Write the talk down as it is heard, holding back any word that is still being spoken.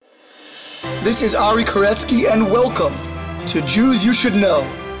This is Ari Koretsky, and welcome to Jews You Should Know,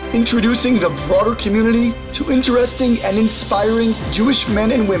 introducing the broader community to interesting and inspiring Jewish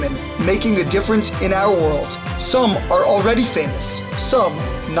men and women making a difference in our world. Some are already famous, some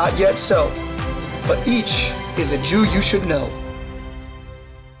not yet so, but each is a Jew you should know.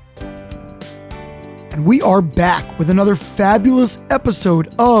 And we are back with another fabulous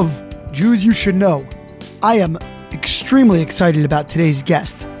episode of Jews You Should Know. I am extremely excited about today's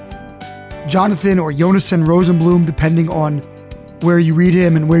guest. Jonathan or Yonason Rosenblum, depending on where you read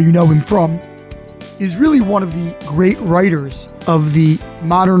him and where you know him from, is really one of the great writers of the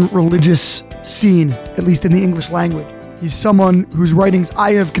modern religious scene, at least in the English language. He's someone whose writings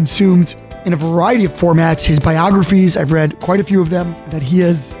I have consumed in a variety of formats. His biographies, I've read quite a few of them, that he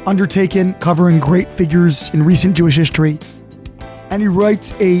has undertaken, covering great figures in recent Jewish history. And he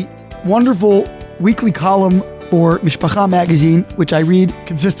writes a wonderful weekly column for Mishpacha magazine, which I read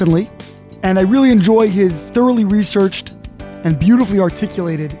consistently. And I really enjoy his thoroughly researched and beautifully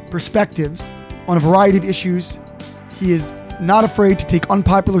articulated perspectives on a variety of issues. He is not afraid to take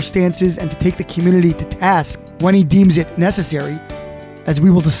unpopular stances and to take the community to task when he deems it necessary, as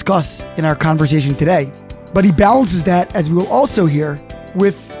we will discuss in our conversation today. But he balances that, as we will also hear,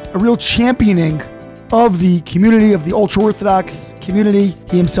 with a real championing of the community, of the ultra-Orthodox community.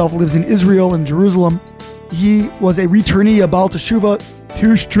 He himself lives in Israel and Jerusalem. He was a returnee of Baal Teshuvah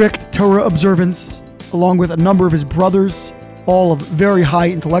to strict Torah observance, along with a number of his brothers, all of very high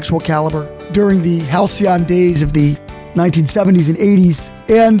intellectual caliber, during the halcyon days of the 1970s and 80s.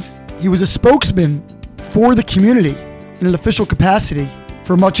 And he was a spokesman for the community in an official capacity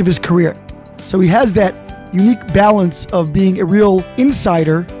for much of his career. So he has that unique balance of being a real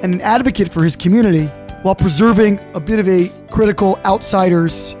insider and an advocate for his community while preserving a bit of a critical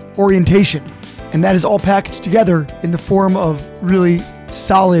outsider's orientation. And that is all packaged together in the form of really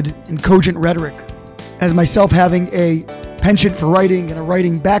solid and cogent rhetoric. As myself having a penchant for writing and a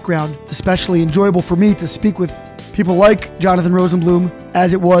writing background, it's especially enjoyable for me to speak with people like Jonathan Rosenblum,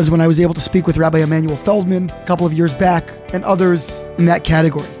 as it was when I was able to speak with Rabbi Emanuel Feldman a couple of years back, and others in that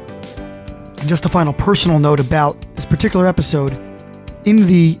category. And just a final personal note about this particular episode: in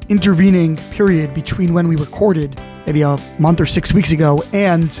the intervening period between when we recorded, maybe a month or 6 weeks ago,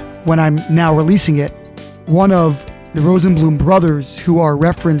 and when I'm now releasing it, one of the Rosenblum brothers, who are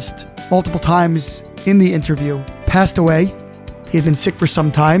referenced multiple times in the interview, passed away. He had been sick for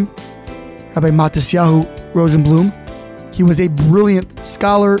some time. Rabbi Matisyahu Rosenblum. He was a brilliant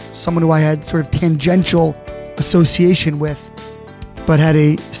scholar, someone who I had sort of tangential association with, but had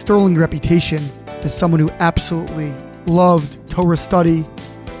a sterling reputation as someone who absolutely loved Torah study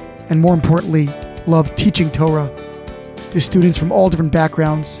and, more importantly, loved teaching Torah to students from all different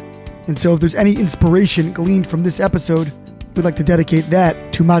backgrounds. And so if there's any inspiration gleaned from this episode, we'd like to dedicate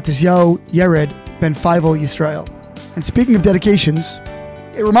that to Matisyahu Yered Ben Feivel Yisrael. And speaking of dedications,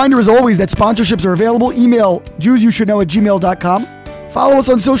 a reminder as always that sponsorships are available. Email jewsyoushouldknow@gmail.com. Follow us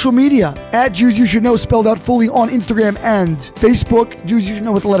on social media at Jews You Should Know, spelled out fully, on Instagram and Facebook. Jews You Should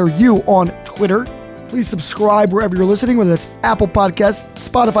Know with the letter U on Twitter. Please subscribe wherever you're listening, whether that's Apple Podcasts,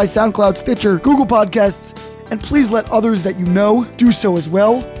 Spotify, SoundCloud, Stitcher, Google Podcasts. And please let others that you know do so as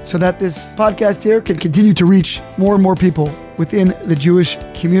well, so that this podcast here can continue to reach more and more people within the Jewish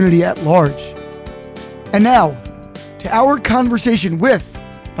community at large. And now, to our conversation with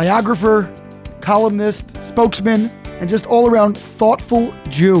biographer, columnist, spokesman, and just all-around thoughtful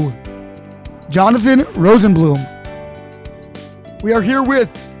Jew, Jonathan Rosenblum. We are here with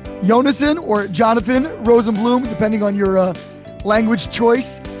Yonason, or Jonathan Rosenblum, depending on your language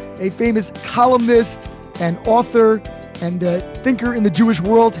choice, a famous columnist and author and thinker in the Jewish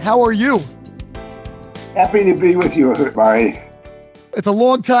world. How are you? Happy to be with you, Mari. It's a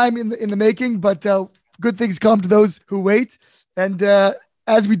long time in the making, but good things come to those who wait. And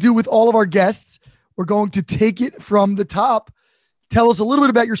as we do with all of our guests, we're going to take it from the top. Tell us a little bit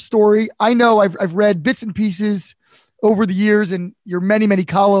about your story. I know I've read bits and pieces over the years and your many, many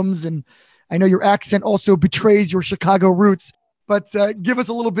columns, and I know your accent also betrays your Chicago roots, but give us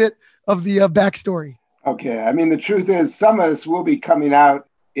a little bit of the backstory. Okay. I mean, the truth is, some of this will be coming out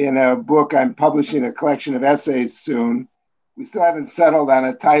in a book. I'm publishing a collection of essays soon. We still haven't settled on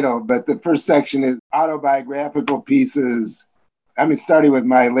a title, but the first section is autobiographical pieces. I mean, starting with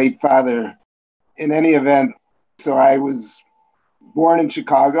my late father. In any event, so I was born in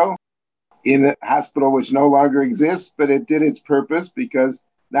Chicago in a hospital which no longer exists, but it did its purpose because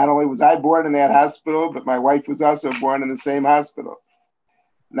not only was I born in that hospital, but my wife was also born in the same hospital.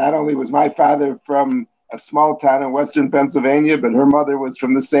 Not only was my father from a small town in Western Pennsylvania, but her mother was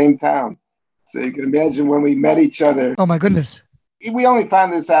from the same town. So you can imagine when we met each other. Oh, my goodness. We only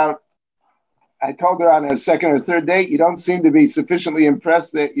found this out I told her on our second or third date, you don't seem to be sufficiently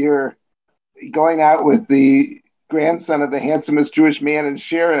impressed that you're going out with the grandson of the handsomest Jewish man in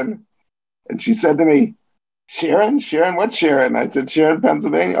Sharon. And she said to me, Sharon? Sharon? What Sharon? I said, Sharon,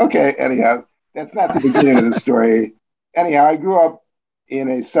 Pennsylvania. Okay, anyhow, that's not the beginning of the story. Anyhow, I grew up in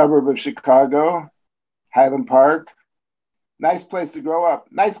a suburb of Chicago, Highland Park. Nice place to grow up.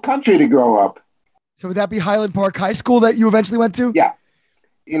 Nice country to grow up. So would that be Highland Park High School that you eventually went to? Yeah.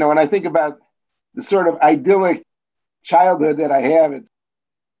 You know, when I think about the sort of idyllic childhood that I have,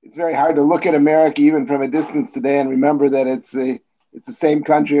 it's very hard to look at America even from a distance today and remember that it's the same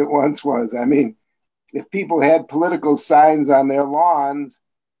country it once was. I mean, if people had political signs on their lawns,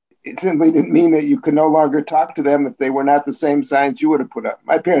 it simply didn't mean that you could no longer talk to them if they were not the same signs you would have put up.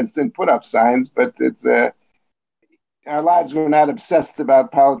 My parents didn't put up signs, but our lives were not obsessed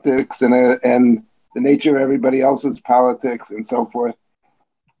about politics and the nature of everybody else's politics and so forth.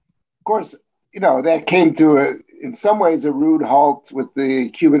 Of course, you know, that came to in some ways a rude halt with the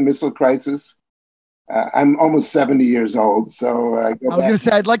Cuban Missile Crisis. I'm almost 70 years old, so I was going to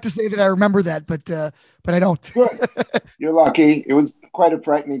say I'd like to say that I remember that, but I don't. Good. You're lucky. It was quite a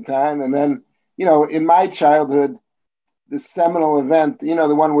frightening time. And then, you know, in my childhood, the seminal event, you know,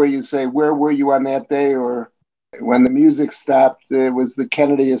 the one where you say, where were you on that day? Or when the music stopped, it was the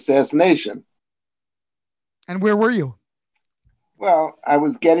Kennedy assassination. And where were you? Well, I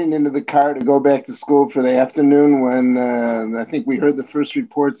was getting into the car to go back to school for the afternoon when I think we heard the first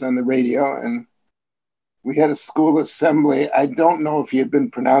reports on the radio, and we had a school assembly. I don't know if he had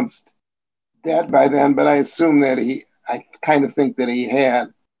been pronounced dead by then, but I assume that I kind of think that he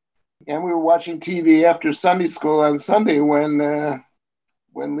had. And we were watching TV after Sunday school on Sunday when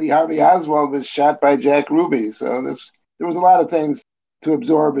Lee Harvey Oswald was shot by Jack Ruby. So there was a lot of things to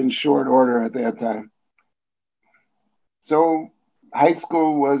absorb in short order at that time. So high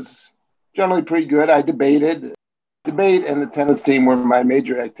school was generally pretty good. I debated. Debate and the tennis team were my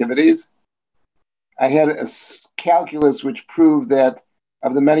major activities. I had a calculus which proved that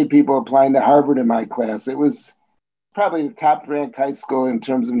of the many people applying to Harvard in my class, it was probably the top-ranked high school in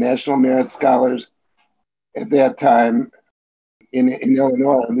terms of national merit scholars at that time in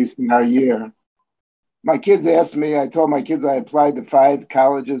Illinois, at least in our year. My kids asked me, I told my kids I applied to 5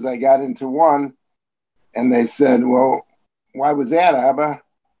 colleges. I got into one, and they said, well, why was that, Abba?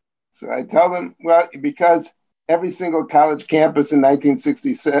 So I tell them, well, because every single college campus in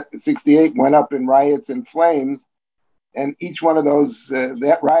 1968 went up in riots and flames. And each one of those,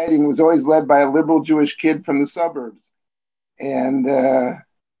 that rioting was always led by a liberal Jewish kid from the suburbs. And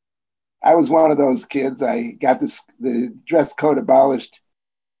I was one of those kids. I got the dress code abolished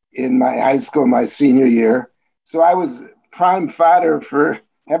in my high school, my senior year. So I was prime fodder for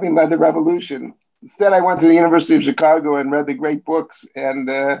having led the revolution. Instead, I went to the University of Chicago and read the great books and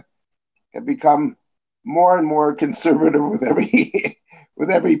have become more and more conservative with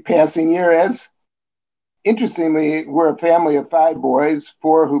every passing year. As interestingly, we're a family of 5 boys,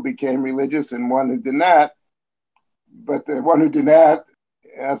 4 who became religious and 1 who did not. But the one who did not,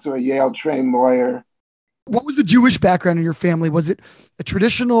 also a Yale-trained lawyer. What was the Jewish background in your family? Was it a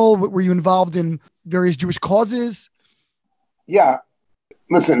traditional? Were you involved in various Jewish causes? Yeah.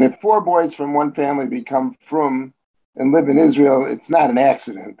 Listen, if 4 boys from one family become frum and live in Israel, it's not an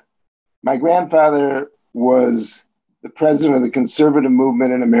accident. My grandfather was the president of the conservative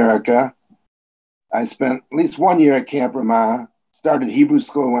movement in America. I spent at least 1 year at Camp Ramah, started Hebrew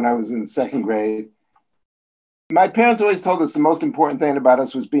school when I was in 2nd grade. My parents always told us the most important thing about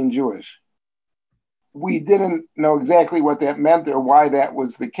us was being Jewish. We didn't know exactly what that meant or why that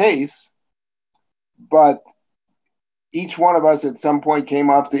was the case, but each one of us at some point came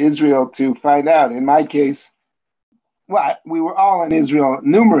off to Israel to find out. In my case, well, we were all in Israel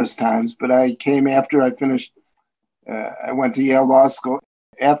numerous times, but I came after I finished. I went to Yale Law School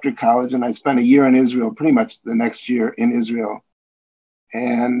after college, and I spent a year in Israel, pretty much the next year in Israel.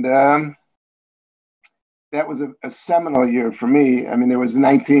 And that was a seminal year for me. I mean, there was the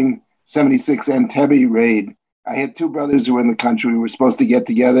 1976 Entebbe raid. I had 2 brothers who were in the country. We were supposed to get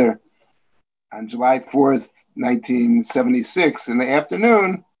together on July 4th, 1976 in the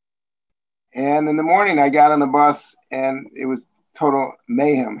afternoon. And in the morning, I got on the bus, and it was total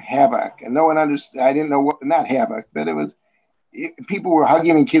mayhem, havoc. And no one understood. I didn't know what, not havoc, but people were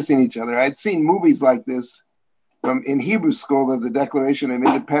hugging and kissing each other. I'd seen movies like this in Hebrew school of the Declaration of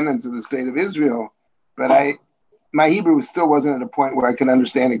Independence of the State of Israel. But my Hebrew still wasn't at a point where I could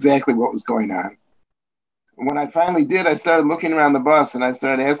understand exactly what was going on. When I finally did, I started looking around the bus, and I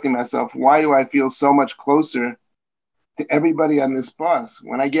started asking myself, why do I feel so much closer to everybody on this bus?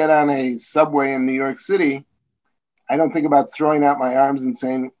 When I get on a subway in New York City, I don't think about throwing out my arms and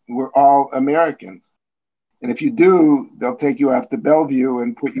saying we're all Americans. And if you do, they'll take you off to Bellevue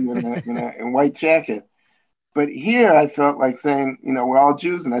and put you in a white jacket. But here I felt like saying, we're all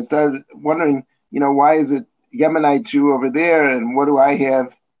Jews. And I started wondering, why is it Yemenite Jew over there? And what do I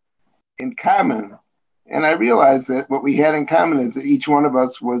have in common? And I realized that what we had in common is that each one of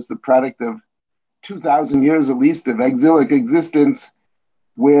us was the product of 2,000 years at least of exilic existence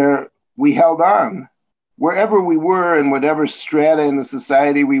where we held on. Wherever we were and whatever strata in the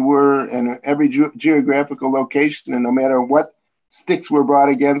society we were and every geographical location, and no matter what sticks were brought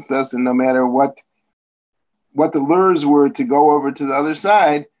against us and no matter what the lures were to go over to the other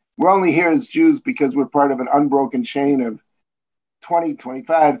side, we're only here as Jews because we're part of an unbroken chain of 20,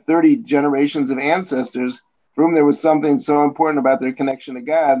 25, 30 generations of ancestors for whom there was something so important about their connection to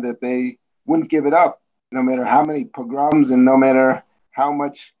God that they wouldn't give it up, no matter how many pogroms and no matter how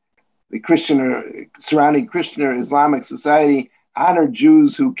much the Christian or surrounding Christian or Islamic society honored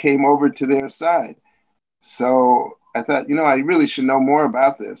Jews who came over to their side. So I thought, I really should know more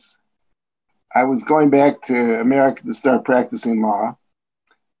about this. I was going back to America to start practicing law.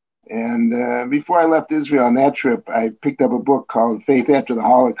 And before I left Israel on that trip, I picked up a book called Faith After the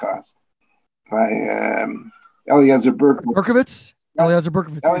Holocaust by Eliezer Berkovitz. Eliezer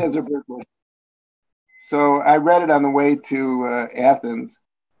Berkovitz. So I read it on the way to Athens.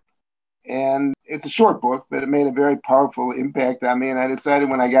 And it's a short book, but it made a very powerful impact on me. And I decided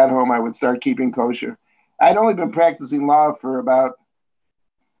when I got home, I would start keeping kosher. I'd only been practicing law for about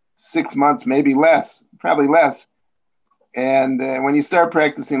 6 months, maybe less, probably less. And when you start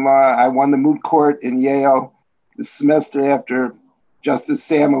practicing law, I won the moot court in Yale the semester after Justice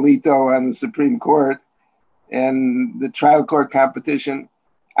Sam Alito on the Supreme Court and the trial court competition.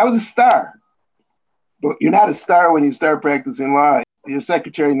 I was a star. But you're not a star when you start practicing law. Your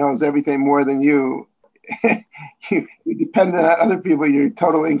secretary knows everything more than you. You depend on other people. You're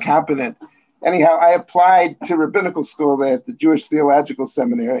totally incompetent. Anyhow, I applied to rabbinical school at the Jewish Theological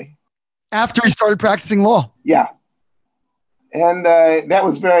Seminary. After you started practicing law? Yeah. And that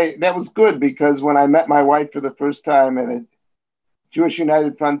was good because when I met my wife for the first time at a Jewish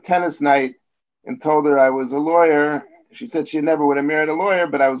United Front tennis night and told her I was a lawyer, she said she never would have married a lawyer,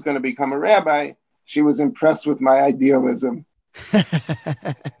 but I was going to become a rabbi. She was impressed with my idealism.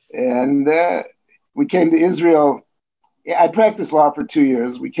 And we came to Israel. I practiced law for 2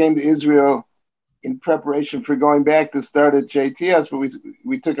 years. We came to Israel in preparation for going back to start at JTS, but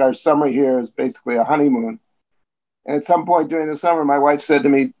we took our summer here as basically a honeymoon. And at some point during the summer, my wife said to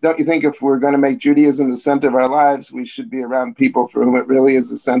me, don't you think if we're going to make Judaism the center of our lives, we should be around people for whom it really is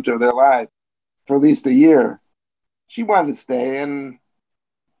the center of their life for at least a year? She wanted to stay, and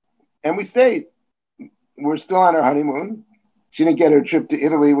we stayed. We're still on our honeymoon. She didn't get her trip to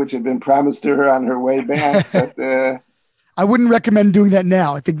Italy, which had been promised to her on her way back. But I wouldn't recommend doing that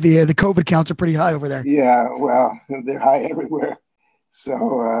now. I think the COVID counts are pretty high over there. Yeah, well, they're high everywhere.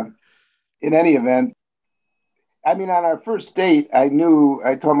 So in any event, I mean, on our first date, I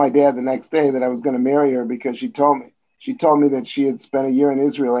told my dad the next day that I was going to marry her because she told me that she had spent a year in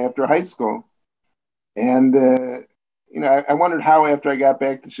Israel after high school. And, I wondered how after I got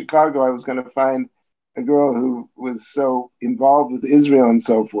back to Chicago, I was going to find a girl who was so involved with Israel and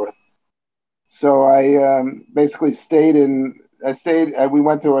so forth. So I basically we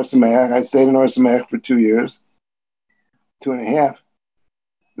went to Or Sameach. I stayed in Or Sameach for 2 years, 2.5.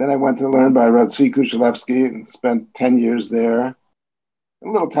 Then I went to learn by Rav Tzvi Kushelevsky and spent 10 years there. A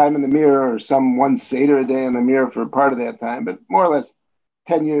little time in the mirror, or one Seder a day in the mirror for part of that time, but more or less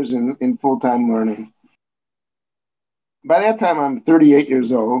 10 years in full-time learning. By that time, I'm 38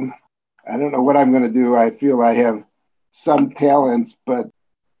 years old. I don't know what I'm going to do. I feel I have some talents, but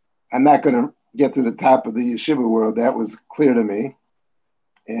I'm not going to get to the top of the yeshiva world. That was clear to me.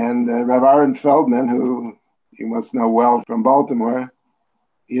 And Rav Aaron Feldman, who you must know well from Baltimore,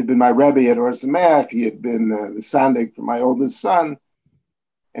 he had been my Rebbe at Or Sameach. He had been the Sandik for my oldest son.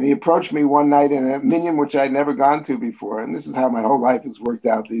 And he approached me one night in a minyan, which I'd never gone to before. And this is how my whole life has worked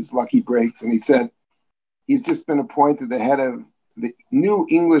out, these lucky breaks. And he said, he's just been appointed the head of the new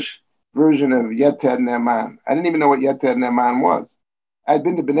English version of Yeted Ne'eman. I didn't even know what Yeted Ne'eman was. I'd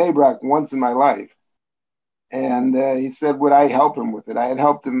been to Bnei Brak once in my life. And he said, would I help him with it? I had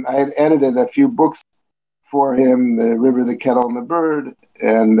helped him. I had edited a few books for him, The River, the Kettle, and the Bird,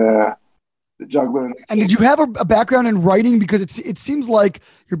 and The Juggler. And did you have a background in writing? Because it seems like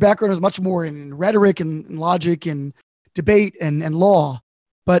your background is much more in rhetoric and logic and debate and law.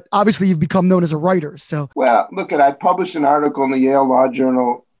 But obviously you've become known as a writer. So, well, I published an article in the Yale Law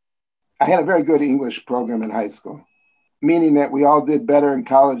Journal. I had a very good English program in high school, meaning that we all did better in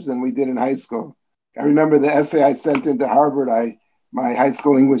college than we did in high school. I remember the essay I sent into Harvard. My high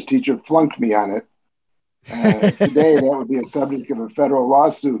school English teacher flunked me on it. Today, that would be a subject of a federal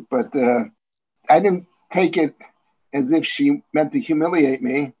lawsuit, but I didn't take it as if she meant to humiliate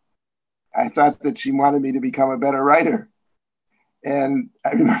me. I thought that she wanted me to become a better writer. And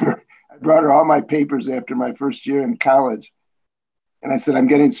I remember I brought her all my papers after my first year in college. And I said, I'm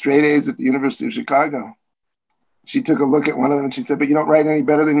getting straight A's at the University of Chicago. She took a look at one of them and she said, but you don't write any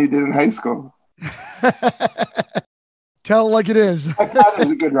better than you did in high school. Tell it like it is. My father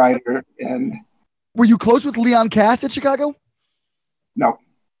was a good writer. And were you close with Leon Kass at Chicago? No.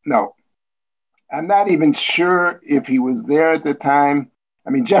 I'm not even sure if he was there at the time. I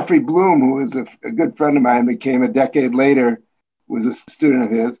mean, Jeffrey Bloom, who was a good friend of mine, became a decade later, was a student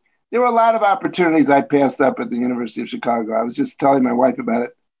of his. There were a lot of opportunities I passed up at the University of Chicago. I was just telling my wife about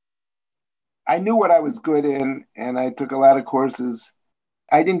it. I knew what I was good in, and I took a lot of courses.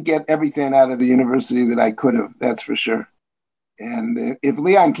 I didn't get everything out of the university that I could have, that's for sure. And if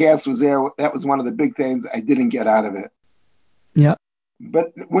Leon Kass was there, that was one of the big things I didn't get out of it. Yeah.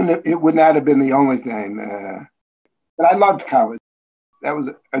 But it would not have been the only thing. But I loved college. That was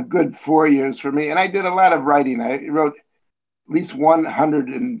a good 4 years for me. And I did a lot of writing. I wrote at least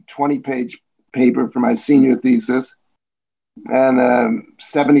 120-page paper for my senior thesis and a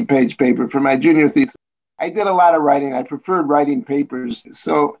 70-page paper for my junior thesis. I did a lot of writing. I preferred writing papers.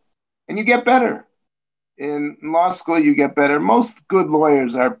 And you get better. In law school, you get better. Most good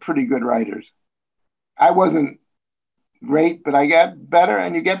lawyers are pretty good writers. I wasn't great, but I got better,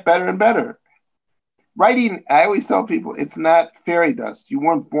 and you get better and better. Writing, I always tell people, it's not fairy dust. You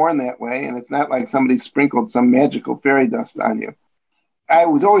weren't born that way, and it's not like somebody sprinkled some magical fairy dust on you. I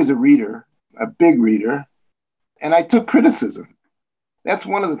was always a reader, a big reader, and I took criticism. That's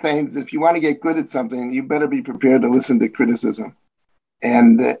one of the things, if you want to get good at something, you better be prepared to listen to criticism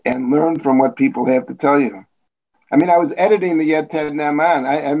and learn from what people have to tell you. I mean, I was editing the Yated Naaman.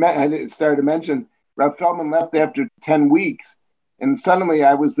 I started to mention Rav Feldman left after 10 weeks. And suddenly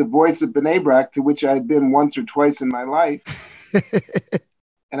I was the voice of B'nai Brak, to which I had been once or twice in my life.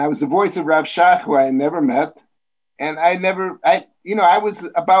 And I was the voice of Rav Shach, who I had never met. And I was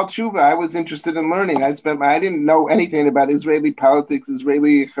about tshuva. I was interested in learning. I didn't know anything about Israeli politics,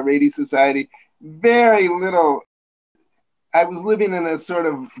 Israeli Haredi society, very little. I was living in a sort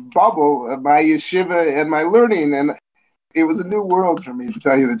of bubble of my yeshiva and my learning. And it was a new world for me, to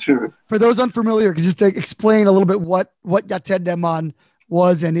tell you the truth. For those unfamiliar, could you just explain a little bit what Yated Naaman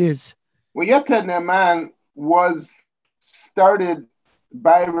was and is? Well, Yated Naaman was started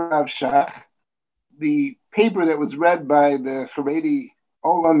by Rav Shach. The paper that was read by the Haredi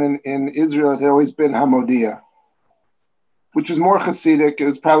Olam in Israel had always been Hamodia, which was more Hasidic. It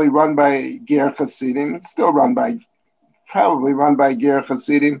was probably run by Ger Hasidim. It's still probably run by Ger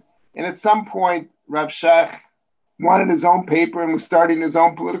Hasidim. And at some point, Rav Shach wanted his own paper and was starting his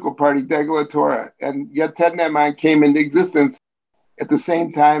own political party, Degel Torah. And Yated Naaman came into existence at the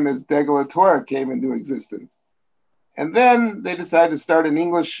same time as Degel Torah came into existence. And then they decided to start an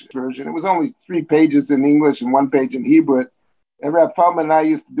English version. It was only 3 pages in English and 1 page in Hebrew. And Rav Feldman and I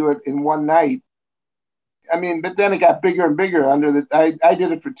used to do it in one night. I mean, but then it got bigger and bigger. I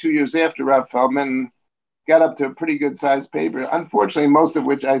did it for 2 years after Rav Feldman, got up to a pretty good sized paper. Unfortunately, most of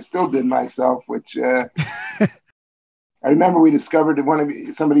which I still did myself, which I remember we discovered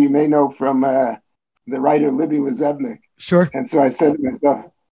somebody you may know from the writer Libby Lizebnik. Sure. And so I said to myself,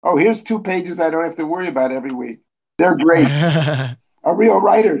 oh, here's 2 pages I don't have to worry about every week. They're great. A real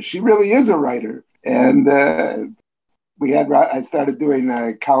writer. She really is a writer. And I started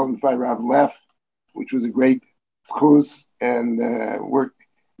doing columns by Rav Leff, which was a great schus. And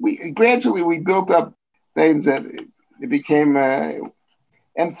we gradually built up things that it became.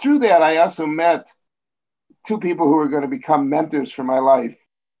 And through that, I also met 2 people who were going to become mentors for my life.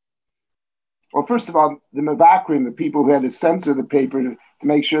 Well, first of all, the Mevakrim, the people who had to censor the paper to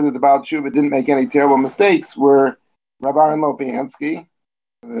make sure that the Baal Tshuva didn't make any terrible mistakes, were Rav Aaron Lopiansky,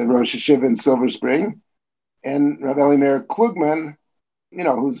 the Rosh Hashiva in Silver Spring, and Rav Elimeir Klugman,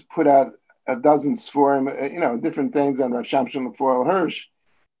 who's put out a dozen sforim, different things on Rav Shamshon Lefoil Hirsch,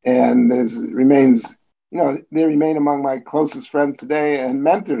 and they remain among my closest friends today and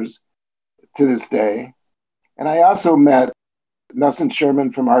mentors to this day. And I also met Nosson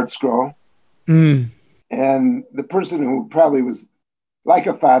Sherman from Art Scroll. And the person who probably was like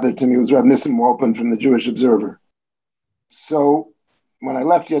a father to me was Rav Nissim Wolpin from the Jewish Observer. So when I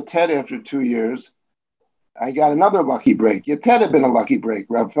left Yated after 2 years, I got another lucky break. Yated had been a lucky break.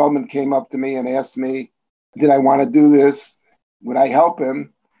 Rav Feldman came up to me and asked me, did I want to do this? Would I help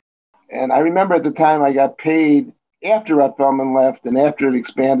him? And I remember at the time I got paid after Rav Feldman left and after it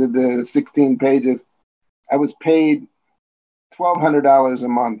expanded to 16 pages, I was paid $1,200 a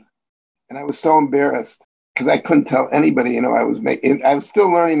month. And I was so embarrassed because I couldn't tell anybody, I was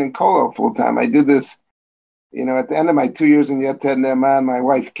still learning in Kollel full time. I did this, at the end of my 2 years in Yated Ne'eman, my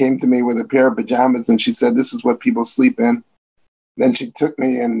wife came to me with a pair of pajamas and she said, "This is what people sleep in." Then she took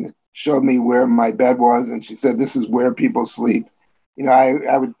me and showed me where my bed was. And she said, "This is where people sleep." I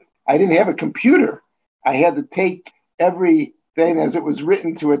didn't have a computer. I had to take everything as it was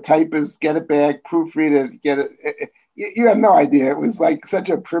written to a typist, get it back, proofread it, get it. You have no idea. It was like such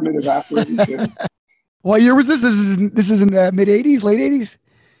a primitive operation. What year was this? This is in the mid 80s, late 80s?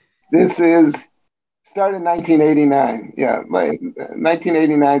 This is started in 1989. Yeah, like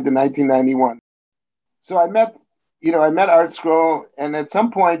 1989 to 1991. So I met Art Scroll, and at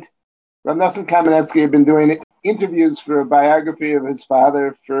some point, Rav Nosson Kamenetsky had been doing interviews for a biography of his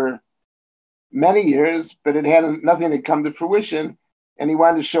father for many years, but it had nothing had come to fruition, and he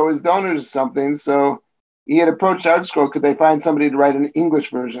wanted to show his donors something. So he had approached Art Scroll, could they find somebody to write an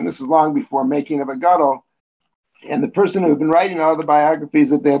English version? This is long before Making of a Gadol. And the person who had been writing all the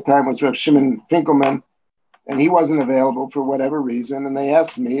biographies at that time was Rav Shimon Finkelman, and he wasn't available for whatever reason. And they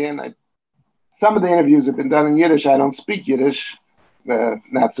asked me, and some of the interviews have been done in Yiddish. I don't speak Yiddish,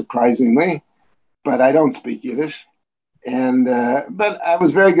 not surprisingly, but I don't speak Yiddish. And but I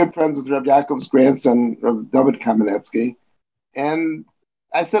was very good friends with Rav Yaakov's grandson, Rav David Kamenetsky. And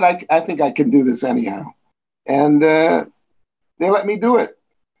I said, I think I can do this anyhow. And they let me do it.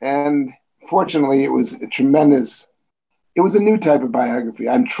 And fortunately, it was a new type of biography.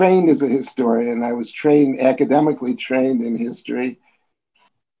 I'm trained as a historian. I was academically trained in history.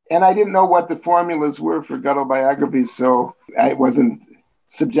 And I didn't know what the formulas were for Gadol biographies, so I wasn't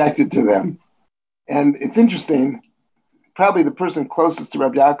subjected to them. And it's interesting, probably the person closest to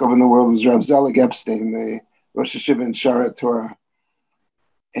Rav Yaakov in the world was Rav Zelig Epstein, the Rosh Hashiva in Shara Torah.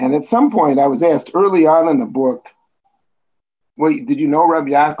 And at some point, I was asked early on in the book, "Well, did you know Rav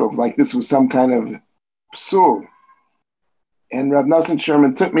Yaakov? Like this was some kind of psul." And Rav Nosson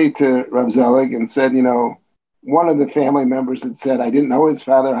Sherman took me to Rav Zelig and said, one of the family members had said, "I didn't know his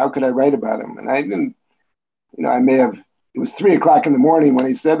father. How could I write about him?" And I didn't, it was 3:00 in the morning when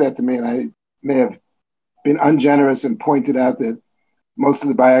he said that to me, and I may have been ungenerous and pointed out that most of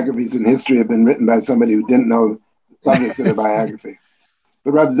the biographies in history have been written by somebody who didn't know the subject of the biography.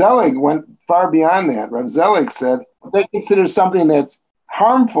 But Rav Zelig went far beyond that. Rav Zelig said, they consider something that's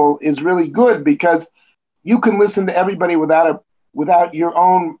harmful is really good because you can listen to everybody without your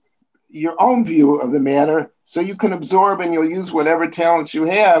own view of the matter. So you can absorb and you'll use whatever talents you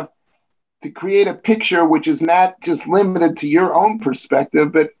have to create a picture which is not just limited to your own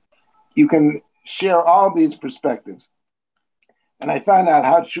perspective, but you can share all these perspectives. And I found out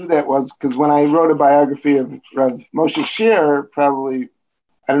how true that was because when I wrote a biography of Rav Moshe Sher, probably,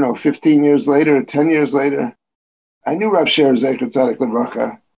 15 years later, 10 years later, I knew Rav Sher, Zecher Tzaddik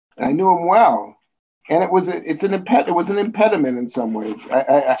Livracha, and I knew him well. And it was an impediment in some ways.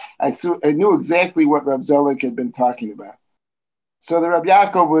 I knew exactly what Rav Zelig had been talking about. So the Rav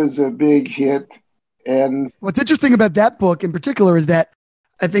Yaakov was a big hit. And what's interesting about that book in particular is that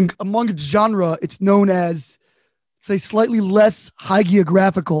I think among its genre, it's known as, say, slightly less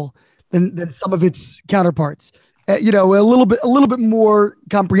hagiographical than some of its counterparts. A little bit more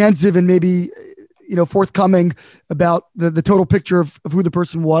comprehensive and maybe forthcoming about the total picture of who the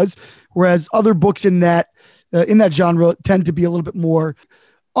person was, whereas other books in that genre tend to be a little bit more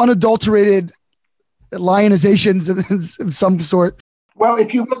unadulterated lionizations of some sort. Well,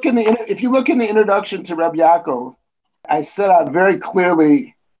 if you look in the introduction to Reb Yaakov, I set out very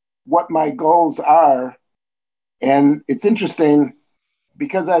clearly what my goals are, and it's interesting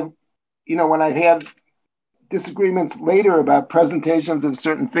because when I've had disagreements later about presentations of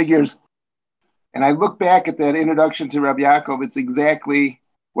certain figures, and I look back at that introduction to Reb Yaakov, it's exactly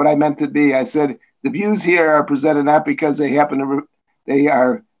what I meant to be. I said, the views here are presented not because they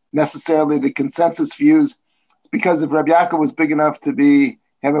are necessarily the consensus views. It's because if Reb Yaakov was big enough to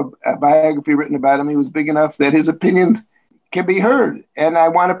have a biography written about him, he was big enough that his opinions can be heard. And I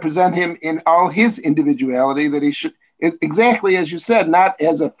want to present him in all his individuality, that he is exactly as you said, not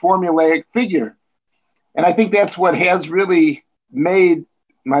as a formulaic figure. And I think that's what has really made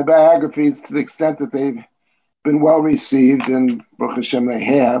my biographies, to the extent that they've been well received, and Baruch Hashem they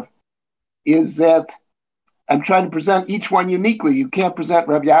have, is that I'm trying to present each one uniquely. You can't present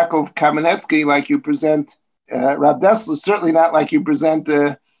Reb Yaakov Kamenetsky like you present Rab Dessler, certainly not like you present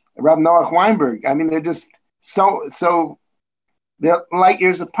Rab Noach Weinberg. I mean, they're just so they're light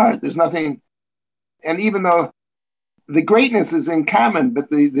years apart. There's nothing, and even though the greatness is in common, but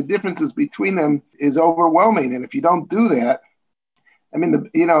the differences between them is overwhelming. And if you don't do that, I mean,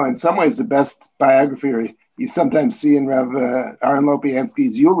 in some ways, the best biography you sometimes see in Rav Aaron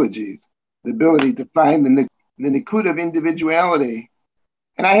Lopiansky's eulogies, the ability to find the nikud of individuality.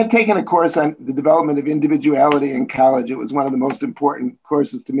 And I had taken a course on the development of individuality in college. It was one of the most important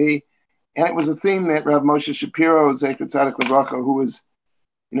courses to me. And it was a theme that Rav Moshe Shapiro, Zecher Tzadik Livracha, whose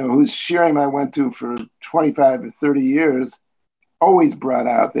shiurim I went to for 25 or 30 years, always brought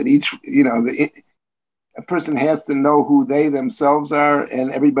out that a person has to know who they themselves are,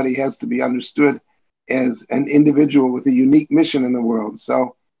 and everybody has to be understood as an individual with a unique mission in the world.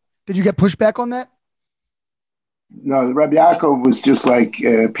 So, did you get pushback on that? No, the Rabbi Yaakov was just like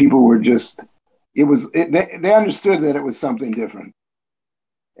people were just. They understood that it was something different,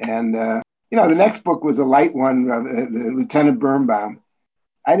 and the next book was a light one, the Lieutenant Birnbaum.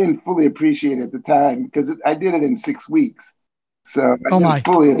 I didn't fully appreciate it at the time because I did it in 6 weeks, so I didn't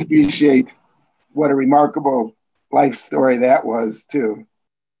fully appreciate what a remarkable life story that was too.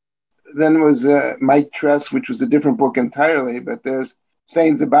 Then was Mike Tress, which was a different book entirely, but there's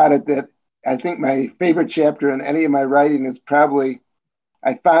things about it that I think my favorite chapter in any of my writing is probably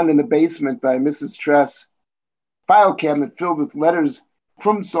I found in the basement by Mrs. Tress file cabinet filled with letters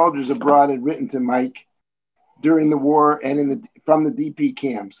from soldiers abroad had written to Mike during the war and from the DP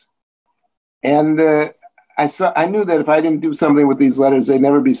camps. And I knew that if I didn't do something with these letters, they'd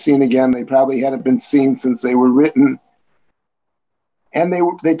never be seen again. They probably hadn't been seen since they were written. And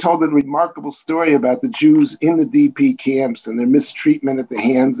they told a remarkable story about the Jews in the DP camps and their mistreatment at the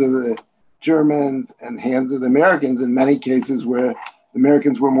hands of the Germans and hands of the Americans, in many cases where the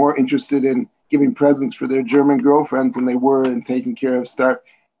Americans were more interested in giving presents for their German girlfriends than they were in taking care of starved.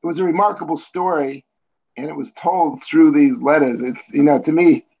 It was a remarkable story, and it was told through these letters. It's, to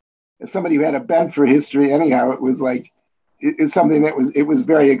me, as somebody who had a bent for history anyhow, it was like, it's something that was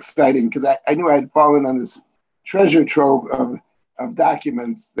very exciting because I knew I had fallen on this treasure trove of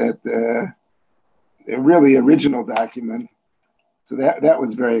documents that they're really original documents. So that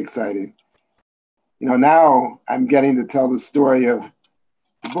was very exciting. Now I'm getting to tell the story of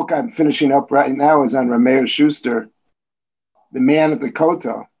the book I'm finishing up right now is on Rameir Schuster, The Man at the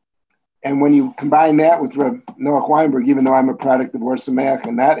Kotel. And when you combine that with Noach Weinberg, even though I'm a product of Or Sameach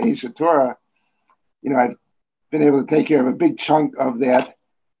and not Aish Torah, I've been able to take care of a big chunk of that,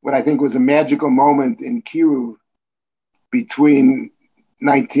 what I think was a magical moment in Kiruv between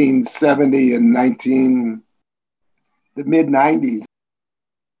 1970 and the mid-90s.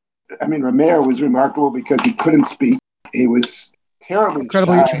 I mean, Rameir was remarkable because he couldn't speak. He was terribly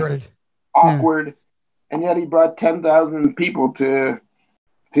incredibly shy, introverted, awkward, and yet he brought 10,000 people to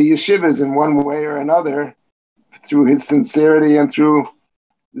yeshivas in one way or another through his sincerity and through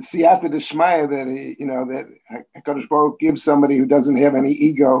the siyata d'shmaya that HaKadosh Baruch gives somebody who doesn't have any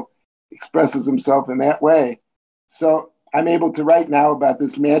ego, expresses himself in that way. So I'm able to write now about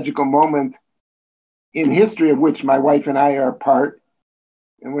this magical moment in history of which my wife and I are a part.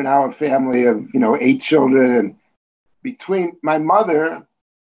 And we're now a family of, 8 children. And between my mother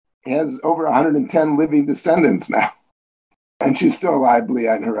has over 110 living descendants now. And she's still alive,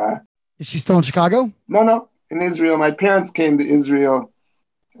 B'li'ayin hara. Is she still in Chicago? No, in Israel. My parents came to Israel,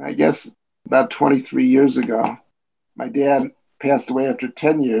 I guess, about 23 years ago. My dad passed away after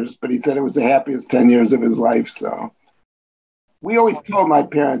 10 years, but he said it was the happiest 10 years of his life. So we always told my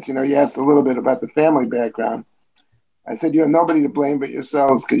parents, you asked a little bit about the family background. I said, you have nobody to blame but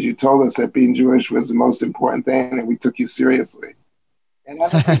yourselves because you told us that being Jewish was the most important thing and we took you seriously. And I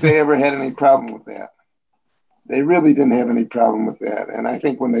don't think they ever had any problem with that. They really didn't have any problem with that. And I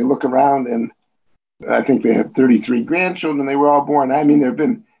think when they look around, and I think they had 33 grandchildren, they were all born. I mean, there have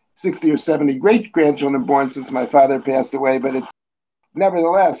been 60 or 70 great-grandchildren born since my father passed away, but it's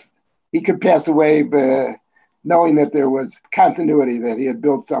nevertheless, he could pass away knowing that there was continuity, that he had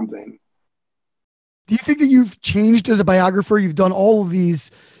built something. Do you think that you've changed as a biographer? You've done all of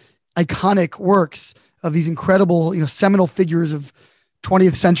these iconic works of these incredible, seminal figures of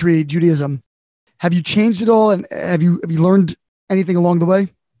 20th century Judaism. Have you changed at all? And have you learned anything along the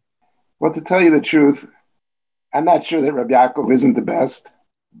way? Well, to tell you the truth, I'm not sure that Rabbi Yaakov isn't the best,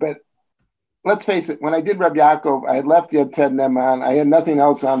 but let's face it. When I did Rabbi Yaakov, I had left Yad Ted Neman. I had nothing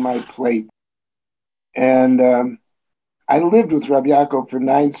else on my plate. And I lived with Rabbi Yaakov for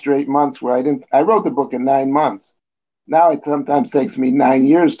 9 straight months I wrote the book in 9 months. Now it sometimes takes me 9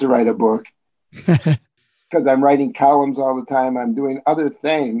 years to write a book because I'm writing columns all the time. I'm doing other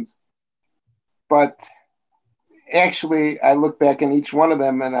things. But actually, I look back on each one of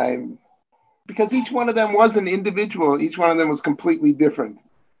them because each one of them was an individual. Each one of them was completely different.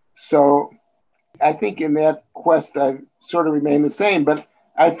 So I think in that quest, I sort of remain the same, but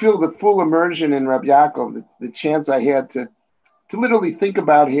I feel the full immersion in Reb Yaakov, the chance I had to literally think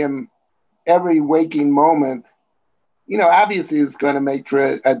about him every waking moment, obviously is going to make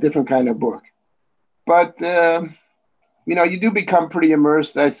for a different kind of book. But, you do become pretty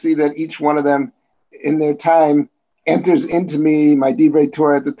immersed. I see that each one of them in their time enters into me. My Divrei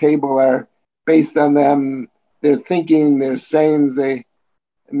Torah at the table are based on them, their thinking, their sayings.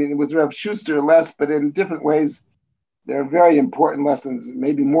 With Rav Schuster less, but in different ways, they're very important lessons,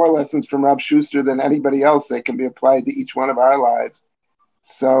 maybe more lessons from Rav Schuster than anybody else that can be applied to each one of our lives.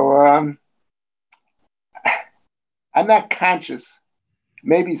 So I'm not conscious.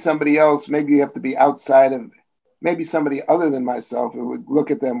 Maybe somebody else, maybe you have to be outside of, maybe somebody other than myself who would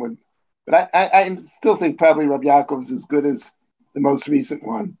look at them but I still think probably Reb Yaakov is as good as the most recent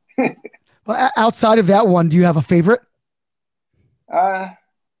one. Well, outside of that one, do you have a favorite?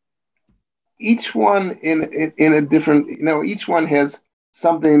 Each one in a different, each one has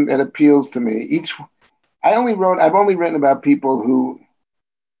something that appeals to me. I've only written about people who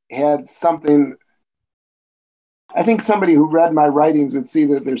had something. I think somebody who read my writings would see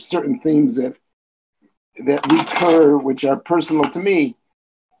that there's certain themes that recur, which are personal to me.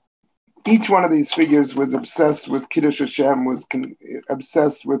 Each one of these figures was obsessed with Kiddush Hashem, was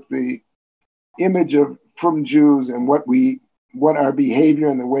obsessed with the image from Jews and what our behavior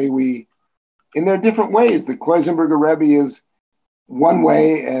and the way in their different ways. The Kloisenberger Rebbe is one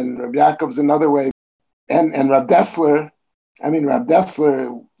way, and Reb Yaakov's another way, and Rab Dessler.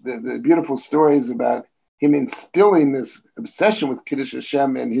 The beautiful stories about him instilling this obsession with Kiddush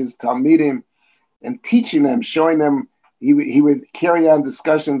Hashem and his Talmidim, and teaching them, showing them. He would carry on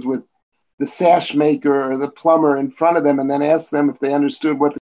discussions with the sash maker or the plumber in front of them, and then ask them if they understood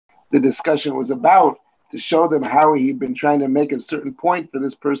what the discussion was about, to show them how he'd been trying to make a certain point for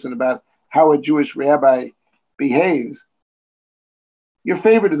this person about how a Jewish rabbi behaves. Your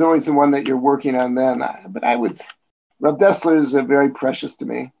favorite is always the one that you're working on then. But Rab Dessler is very precious to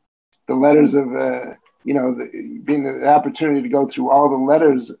me. The letters of, being the opportunity to go through all the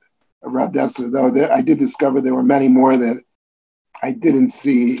letters of Rab Dessler, though I did discover there were many more that I didn't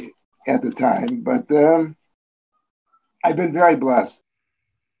see at the time. But I've been very blessed.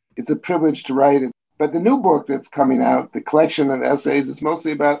 It's a privilege to write it. But the new book that's coming out, the collection of essays, is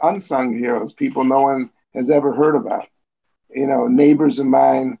mostly about unsung heroes, people no one has ever heard about. Neighbors of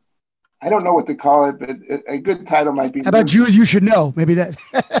mine. I don't know what to call it, but a good title might be... How about Jews You Should Know? Maybe that.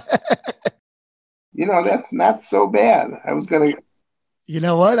 That's not so bad. I was going to... You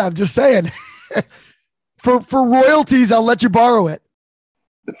know what? I'm just saying. For royalties, I'll let you borrow it.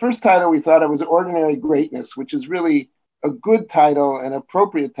 The first title we thought of was Ordinary Greatness, which is really a good title, an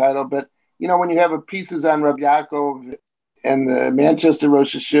appropriate title, but when you have pieces on Reb Yaakov and the Manchester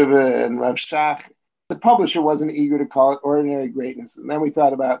Rosh Hashiva and Rav Shach, the publisher wasn't eager to call it Ordinary Greatness. And then we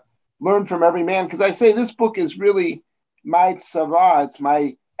thought about Learn from Every Man, because I say this book is really my tzava, it's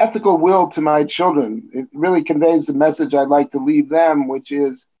my ethical will to my children. It really conveys the message I'd like to leave them, which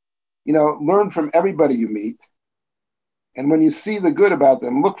is, learn from everybody you meet. And when you see the good about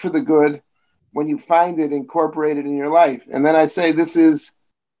them, look for the good. When you find it, incorporate it in your life. And then I say this is,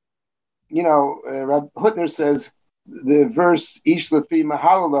 Rab Hutner says the verse Ish Lefi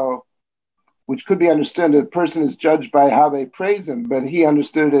Mahalalo, which could be understood a person is judged by how they praise him, but he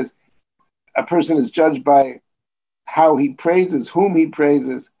understood it as a person is judged by how he praises, whom he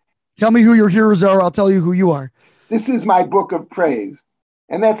praises. Tell me who your heroes are, I'll tell you who you are. This is my book of praise.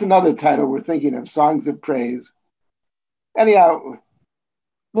 And that's another title we're thinking of, Songs of Praise. Anyhow.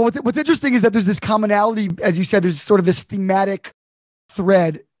 Well, what's interesting is that there's this commonality, as you said, there's sort of this thematic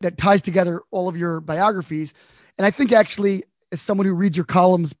thread that ties together all of your biographies. And I think actually, as someone who reads your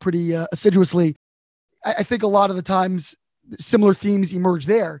columns pretty assiduously, I think a lot of the times similar themes emerge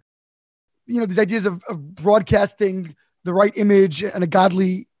there. These ideas of broadcasting the right image and a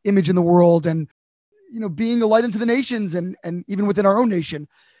godly image in the world, and, being a light into the nations and even within our own nation.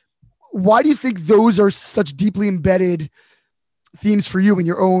 Why do you think those are such deeply embedded themes for you in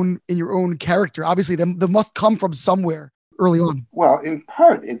your own character? Obviously, they must come from somewhere early on. Well, in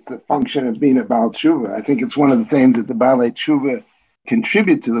part, it's the function of being a Baal Tshuva. I think it's one of the things that the Baalei Tshuva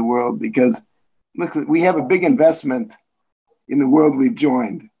contribute to the world, because look, we have a big investment in the world we've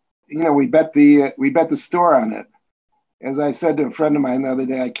joined. We bet the store on it. As I said to a friend of mine the other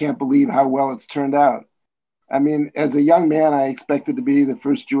day, I can't believe how well it's turned out. As a young man, I expected to be the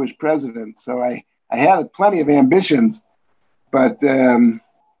first Jewish president. So I had plenty of ambitions, but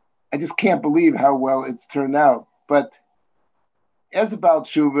I just can't believe how well it's turned out. But as a Baal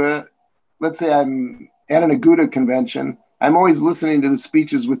Tshuva, let's say I'm at an Aguda convention, I'm always listening to the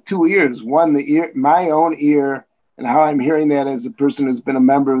speeches with two ears. One, the ear, my own ear, and how I'm hearing that as a person who's been a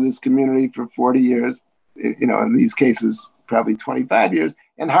member of this community for 40 years, in these cases, probably 25 years,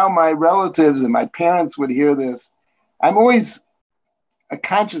 and how my relatives and my parents would hear this. I'm always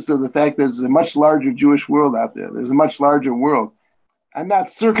conscious of the fact that there's a much larger Jewish world out there. There's a much larger world. I'm not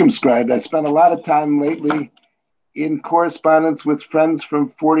circumscribed. I spent a lot of time lately in correspondence with friends from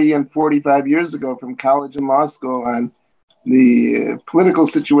 40 and 45 years ago from college and law school on the political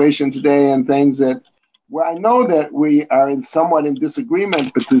situation today and things that where I know that we are somewhat in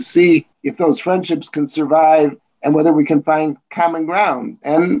disagreement, but to see if those friendships can survive and whether we can find common ground.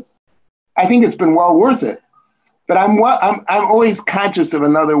 And I think it's been well worth it. But I'm always conscious of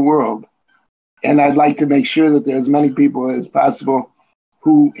another world. And I'd like to make sure that there are as many people as possible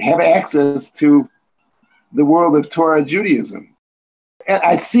who have access to the world of Torah Judaism. And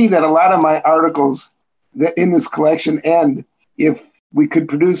I see that a lot of my articles that in this collection end, if we could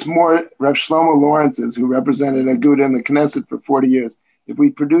produce more Rav Shlomo Lawrence's, who represented Aguda in the Knesset for 40 years, if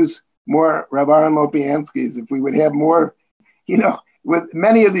we produce more Rav Aaron Lopiansky's, if we would have more, with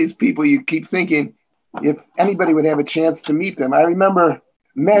many of these people, you keep thinking, if anybody would have a chance to meet them. I remember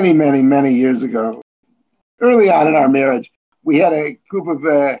many, many, many years ago, early on in our marriage, we had a group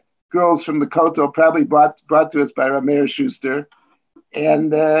of girls from the Kotel, probably brought to us by Rav Meir Schuster.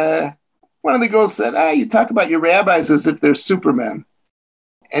 And one of the girls said, you talk about your rabbis as if they're supermen.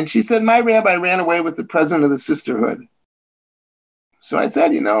 And she said, my rabbi ran away with the president of the sisterhood. So I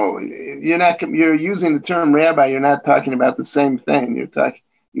said, you're using the term rabbi, you're not talking about the same thing.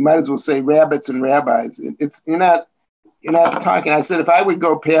 You might as well say rabbits and rabbis. You're not talking. I said, if I would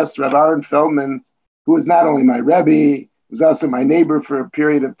go past Rav Aaron Feldman, who was not only my Rebbe, was also my neighbor for a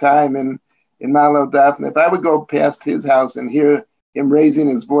period of time in Ma'alot Daphne, if I would go past his house and hear him raising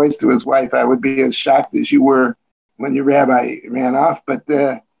his voice to his wife, I would be as shocked as you were when your rabbi ran off. But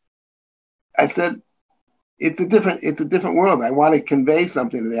I said, it's a different world. I want to convey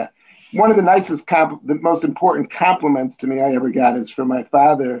something to that. One of the the most important compliments to me I ever got is from my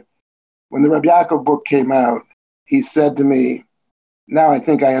father. When the Rabbi Yaakov book came out, he said to me, now I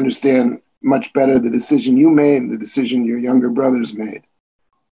think I understand much better the decision you made and the decision your younger brothers made.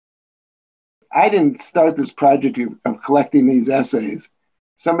 I didn't start this project of collecting these essays.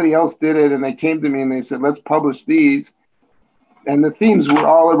 Somebody else did it, and they came to me and they said, let's publish these. And the themes were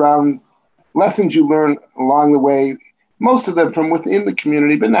all around lessons you learn along the way, most of them from within the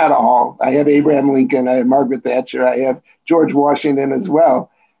community, but not all. I have Abraham Lincoln, I have Margaret Thatcher, I have George Washington as well,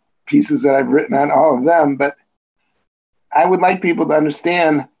 pieces that I've written on all of them. But I would like people to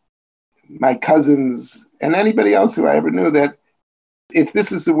understand, my cousins and anybody else who I ever knew, that if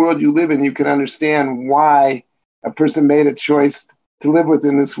this is the world you live in, you can understand why a person made a choice to live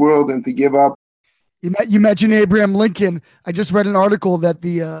within this world and to give up. You mentioned Abraham Lincoln. I just read an article that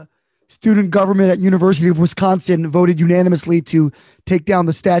the student government at University of Wisconsin voted unanimously to take down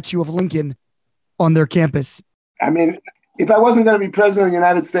the statue of Lincoln on their campus. I mean, if I wasn't going to be president of the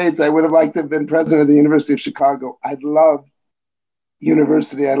United States, I would have liked to have been president of the University of Chicago. I loved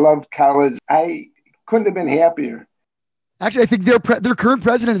university. I loved college. I couldn't have been happier. Actually, I think their current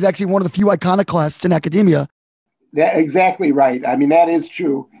president is actually one of the few iconoclasts in academia. That's exactly right. I mean, that is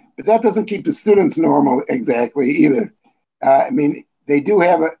true. But that doesn't keep the students normal exactly either. I mean, they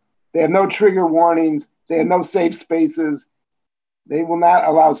have no trigger warnings. They have no safe spaces. They will not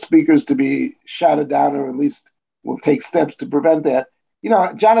allow speakers to be shouted down, or at least will take steps to prevent that.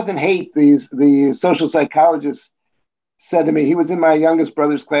 Jonathan Haidt, the social psychologist, said to me, he was in my youngest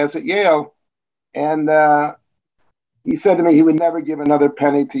brother's class at Yale, and he said to me he would never give another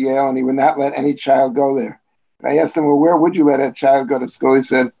penny to Yale, and he would not let any child go there. And I asked him, well, where would you let a child go to school? He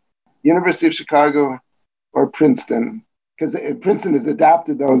said, University of Chicago or Princeton, because Princeton has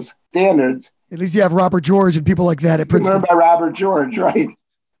adopted those standards. At least you have Robert George and people like that at Princeton. Learn by Robert George, right?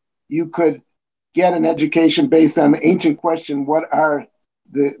 You could get an education based on the ancient question, what are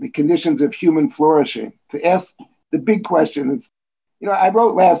the conditions of human flourishing? To ask the big question. I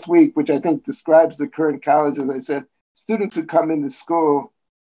wrote last week, which I think describes the current college, as I said, students who come into school,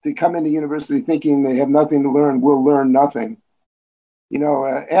 to come into university thinking they have nothing to learn, will learn nothing.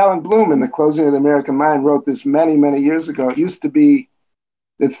 Alan Bloom in The Closing of the American Mind wrote this many, many years ago. It used to be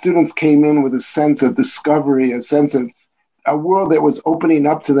that students came in with a sense of discovery, a sense of a world that was opening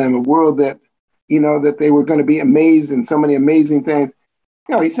up to them, a world that, that they were going to be amazed in so many amazing things.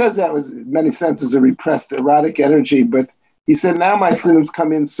 He says that was in many senses a repressed erotic energy, but he said, now my students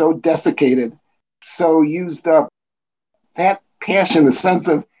come in so desiccated, so used up. That passion, the sense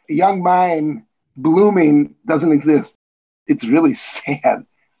of a young mind blooming doesn't exist. It's really sad.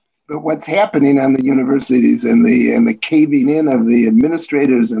 But what's happening on the universities and the caving in of the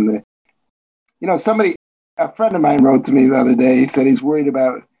administrators and a friend of mine wrote to me the other day. He said he's worried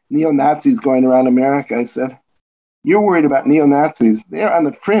about neo-Nazis going around America. I said, you're worried about neo-Nazis. They're on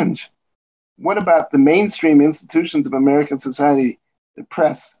the fringe. What about the mainstream institutions of American society, the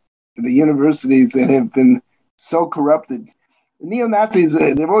press, the universities that have been so corrupted? The neo-Nazis, there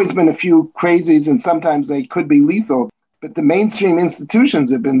have always been a few crazies, and sometimes they could be lethal. But the mainstream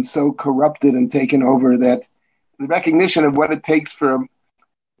institutions have been so corrupted and taken over that the recognition of what it takes for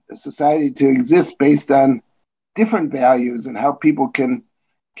a society to exist based on different values and how people can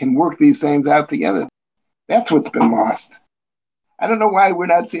work these things out together, that's what's been lost. I don't know why we're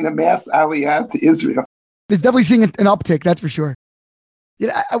not seeing a mass aliyah to Israel. There's definitely seeing an uptick, that's for sure.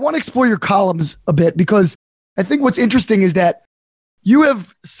 I want to explore your columns a bit, because I think what's interesting is that you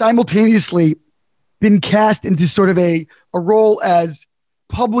have simultaneously been cast into sort of a role as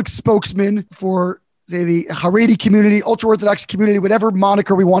public spokesman for, say, the Haredi community, ultra-Orthodox community, whatever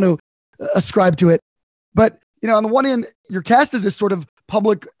moniker we want to ascribe to it. But, on the one hand, you're cast as this sort of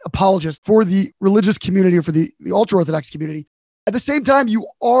public apologist for the religious community or for the ultra-Orthodox community. At the same time, you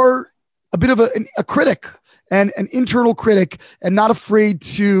are a bit of a critic and an internal critic, and not afraid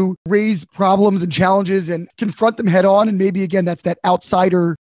to raise problems and challenges and confront them head on. And maybe, again, that's that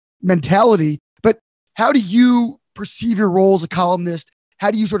outsider mentality. But how do you perceive your role as a columnist?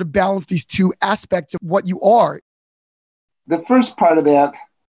 How do you sort of balance these two aspects of what you are? The first part of that,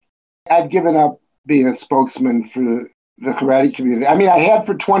 I've given up being a spokesman for the Haredi community. I mean, I had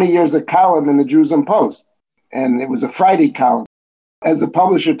for 20 years a column in the Jerusalem Post, and it was a Friday column. As the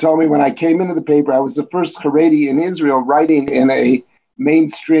publisher told me when I came into the paper, I was the first Haredi in Israel writing in a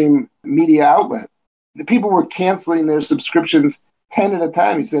mainstream media outlet. The people were canceling their subscriptions 10 at a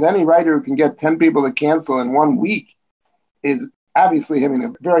time. He said, any writer who can get 10 people to cancel in 1 week is obviously having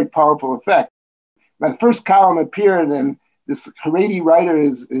a very powerful effect. My first column appeared, and this Haredi writer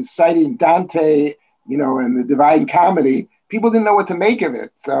is citing Dante, and the Divine Comedy. People didn't know what to make of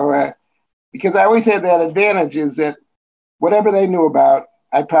it. So, because I always had that advantage, is that whatever they knew about,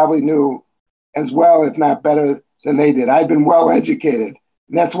 I probably knew as well, if not better than they did. I'd been well educated.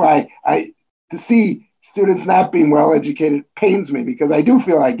 And that's why to see students not being well educated pains me, because I do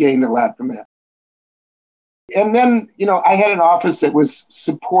feel I gained a lot from that. And then, I had an office that was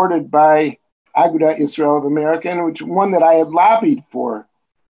supported by Agudat Yisrael of America, and which one that I had lobbied for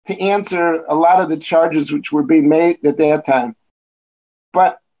to answer a lot of the charges which were being made at that time.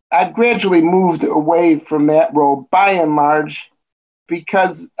 But I've gradually moved away from that role by and large,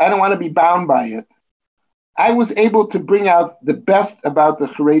 because I don't want to be bound by it. I was able to bring out the best about the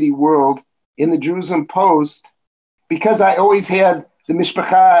Haredi world in the Jerusalem Post because I always had the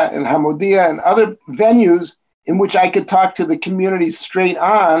Mishpacha and Hamodia and other venues in which I could talk to the community straight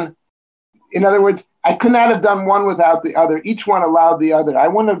on. In other words, I could not have done one without the other. Each one allowed the other. I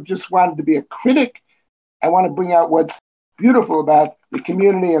wouldn't have just wanted to be a critic. I want to bring out what's beautiful about the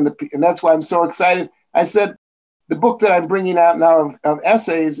community, and that's why I'm so excited. I said, the book that I'm bringing out now of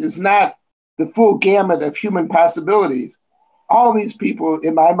essays is not the full gamut of human possibilities. All these people,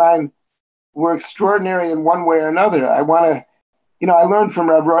 in my mind, were extraordinary in one way or another. I want to, I learned from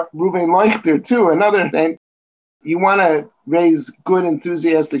Reuven Leuchter too, another thing. You want to raise good,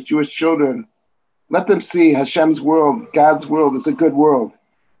 enthusiastic Jewish children. Let them see Hashem's world, God's world, is a good world.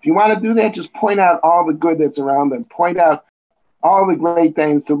 If you want to do that, just point out all the good that's around them. Point out all the great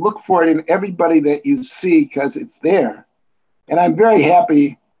things, to look for it in everybody that you see, because it's there. And I'm very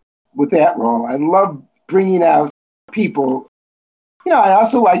happy with that role. I love bringing out people. I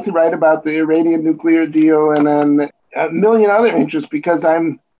also like to write about the Iranian nuclear deal and then a million other interests, because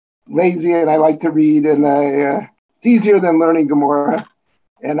I'm lazy and I like to read, and it's easier than learning Gemara,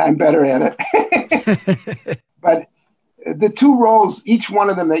 and I'm better at it. But the two roles, each one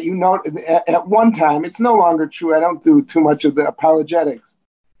of them that you know at one time, it's no longer true. I don't do too much of the apologetics,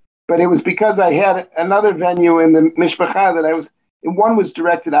 but it was because I had another venue in the Mishpacha that one was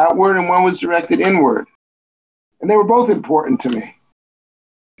directed outward and one was directed inward. And they were both important to me.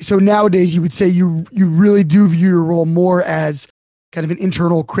 So nowadays you would say you really do view your role more as kind of an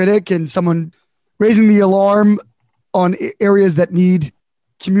internal critic and someone raising the alarm on areas that need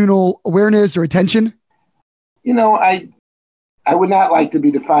communal awareness or attention? I would not like to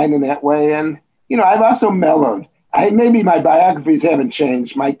be defined in that way. And, I've also mellowed. Maybe my biographies haven't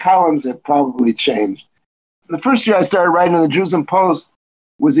changed. My columns have probably changed. The first year I started writing in the Jerusalem Post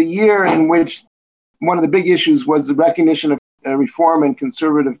was a year in which one of the big issues was the recognition of reform and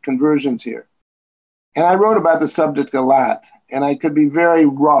conservative conversions here. And I wrote about the subject a lot, and I could be very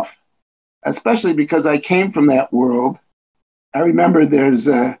rough, especially because I came from that world. I remember there's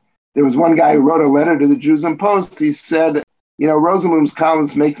There was one guy who wrote a letter to the Jerusalem Post. He said, Rosenblum's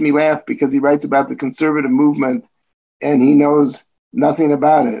columns makes me laugh because he writes about the conservative movement and he knows nothing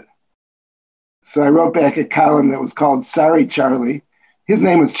about it. So I wrote back a column that was called Sorry, Charlie. His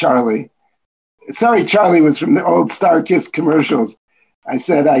name was Charlie. Sorry, Charlie was from the old Star-Kissed commercials. I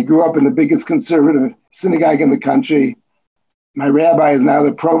said, I grew up in the biggest conservative synagogue in the country. My rabbi is now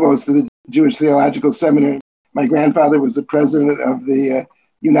the provost of the Jewish Theological Seminary. My grandfather was the president of the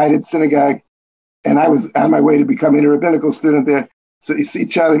United Synagogue, and I was on my way to becoming a rabbinical student there. So you see,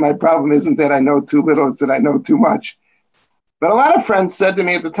 Charlie, my problem isn't that I know too little, it's that I know too much. But a lot of friends said to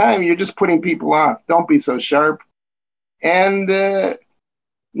me at the time, you're just putting people off. Don't be so sharp. And,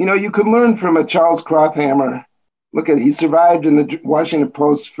 you could learn from a Charles Krauthammer. Look he survived in the Washington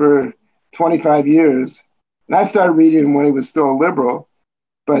Post for 25 years. And I started reading him when he was still a liberal.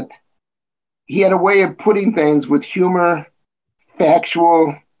 But he had a way of putting things with humor,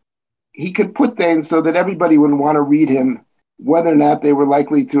 factual. He could put things so that everybody would want to read him, whether or not they were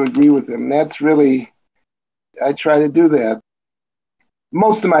likely to agree with him. That's really, I try to do that.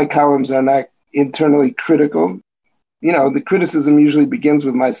 Most of my columns are not internally critical. The criticism usually begins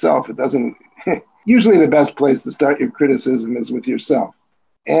with myself. It doesn't, usually the best place to start your criticism is with yourself.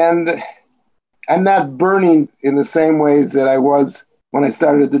 And I'm not burning in the same ways that I was when I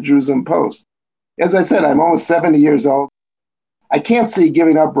started at the Jerusalem Post. As I said, I'm almost 70 years old. I can't see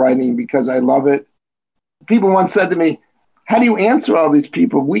giving up writing because I love it. People once said to me, how do you answer all these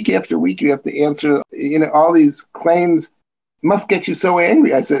people? Week after week, you have to answer, all these claims. It must get you so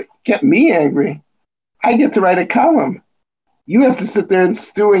angry. I said, get me angry. I get to write a column. You have to sit there and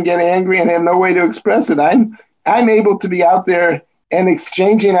stew and get angry and have no way to express it. I'm able to be out there and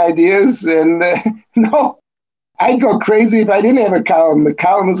exchanging ideas. And no, I'd go crazy if I didn't have a column. The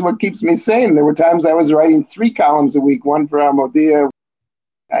column is what keeps me sane. There were times I was writing 3 columns a week, one for Hamodia.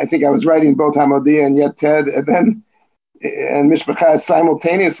 I think I was writing both Hamodia and Yeted and Mishpachah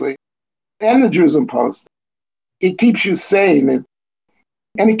simultaneously, and the Jerusalem Post. It keeps you sane,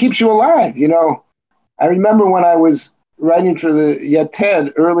 and it keeps you alive. I remember when I was writing for the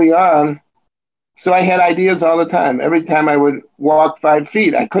Yeted early on, so I had ideas all the time. Every time I would walk 5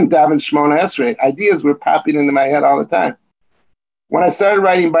 feet, I couldn't daven Shemona Esrei. Ideas were popping into my head all the time. When I started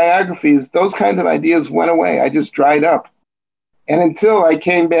writing biographies, those kinds of ideas went away. I just dried up. And until I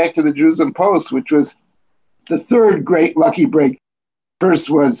came back to the Jerusalem Post, which was the third great lucky break. First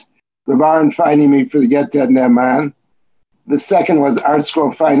was Rav Aaron finding me for the Yeted Ne'eman. The second was Art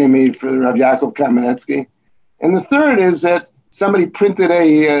Scroll finding me for Rav Yaakov Kamenetsky. And the third is that somebody printed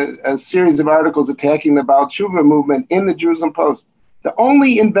a series of articles attacking the Baal Tshuva movement in the Jerusalem Post. The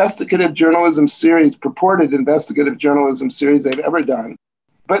only investigative journalism series, purported investigative journalism series they've ever done.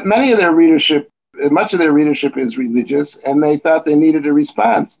 But much of their readership is religious, and they thought they needed a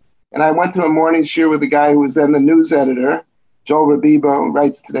response. And I went to a morning shiur with a guy who was then the news editor, Joel Rabibo, who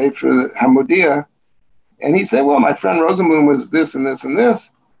writes today for the Hamodia. And he said, well, my friend Rosenblum was this and this and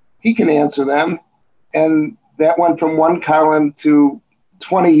this. He can answer them. And that went from 1 column to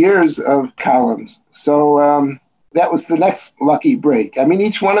 20 years of columns. So that was the next lucky break. I mean,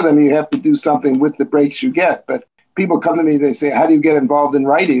 each one of them, you have to do something with the breaks you get. But people come to me, they say, how do you get involved in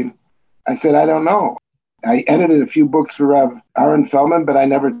writing? I said, I don't know. I edited a few books for Rav Aaron Feldman, but I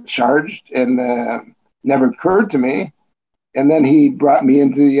never charged and never occurred to me. And then he brought me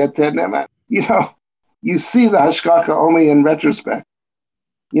into the Yeted Ne'eman. You see the hashgacha only in retrospect.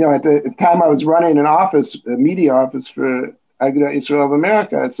 At the time I was running an office, a media office for Agudat Yisrael of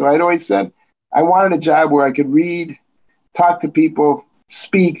America. So I'd always said I wanted a job where I could read, talk to people,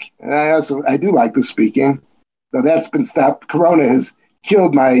 speak. And I do like the speaking, though that's been stopped. Corona has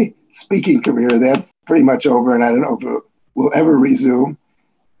killed my speaking career. That's pretty much over, and I don't know if it will ever resume.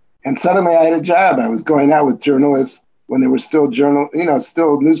 And suddenly I had a job. I was going out with journalists when there were still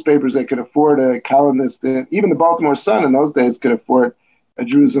still newspapers that could afford a columnist. Even the Baltimore Sun in those days could afford a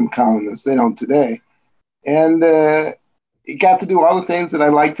Jerusalem columnist. They don't today. And it got to do all the things that I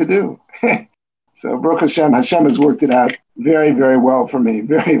like to do. So Baruch Hashem has worked it out very, very well for me.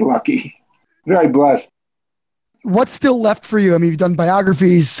 Very lucky, very blessed. What's still left for you? I mean, you've done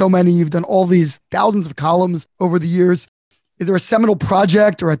biographies, so many, you've done all these thousands of columns over the years. Is there a seminal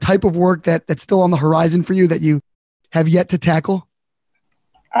project or a type of work that's still on the horizon for you that you have yet to tackle?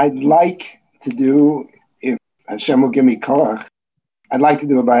 I'd like to do, if Hashem will give me koach, I'd like to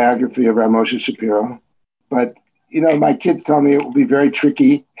do a biography of Rav Moshe Shapiro. But, my kids tell me it will be very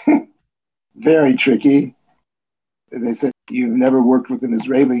tricky, very tricky. They said, you've never worked with an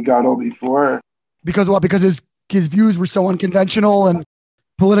Israeli gadol before. Because what? Because his views were so unconventional and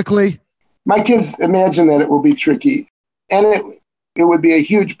politically? My kids imagine that it will be tricky. And it would be a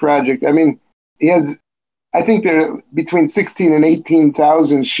huge project. I mean, I think there are between 16 and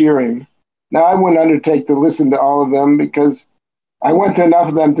 18,000 shirim. Now, I wouldn't undertake to listen to all of them because I went to enough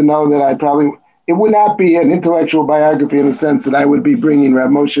of them to know that it would not be an intellectual biography in the sense that I would be bringing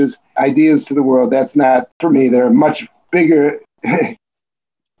Rav Moshe's ideas to the world. That's not for me. There are much bigger,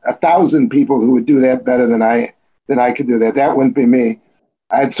 1,000 people who would do that better than I could do that. That wouldn't be me.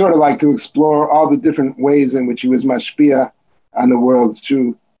 I'd sort of like to explore all the different ways in which he was mashpia on the world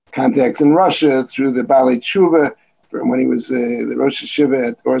through contacts in Russia, through the Balei Tshuva, when he was the Rosh Hashiva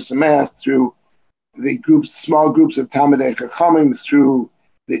at Or Sameach, through the small groups of Talmidei Chachamim, through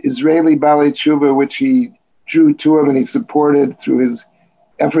the Israeli Balei Tshuva, which he drew to him and he supported through his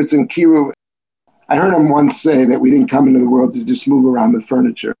efforts in Kiruv. I heard him once say that we didn't come into the world to just move around the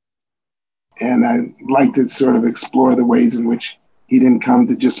furniture. And I'd like to sort of explore the ways in which he didn't come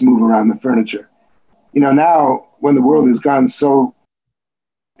to just move around the furniture. Now when the world has gone so,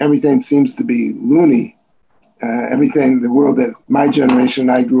 everything seems to be loony. The world that my generation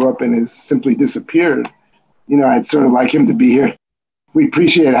and I grew up in has simply disappeared. I'd sort of like him to be here. We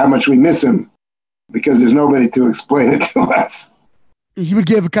appreciate how much we miss him because there's nobody to explain it to us. He would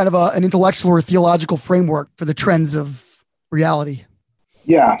give kind of an intellectual or theological framework for the trends of reality.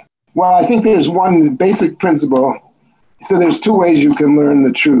 Yeah. Well, I think there's one basic principle. So there's two ways you can learn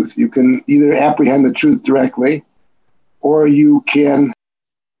the truth. You can either apprehend the truth directly, or you can...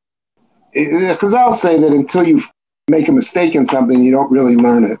 Because I'll say that until you make a mistake in something, you don't really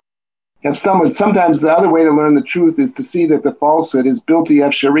learn it. Sometimes the other way to learn the truth is to see that the falsehood is bilti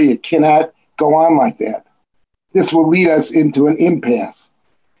efshari. It cannot go on like that. This will lead us into an impasse.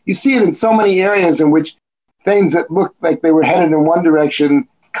 You see it in so many areas in which things that look like they were headed in one direction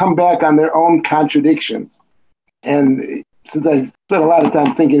come back on their own contradictions. And since I spent a lot of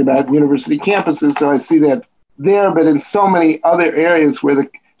time thinking about university campuses, so I see that there, but in so many other areas where the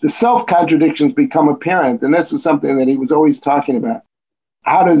self-contradictions become apparent. And this was something that he was always talking about.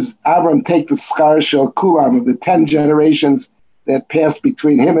 How does Avram take the schar shel kulam of the 10 generations that passed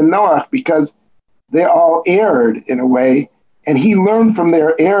between him and Noach? Because they all erred in a way, and he learned from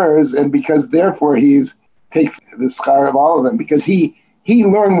their errors, and because therefore he takes the schar of all of them, because he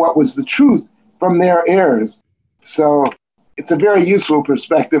learned what was the truth from their errors. So it's a very useful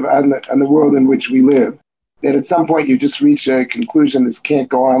perspective on the world in which we live, that at some point you just reach a conclusion, this can't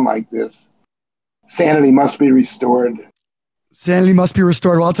go on like this. Sanity must be restored. Sanity must be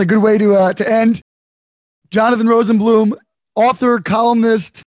restored. Well, it's a good way to end. Jonathan Rosenblum, author,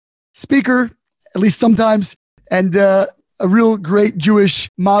 columnist, speaker, at least sometimes, and a real great Jewish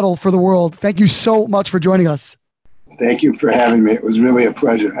model for the world. Thank you so much for joining us. Thank you for having me. It was really a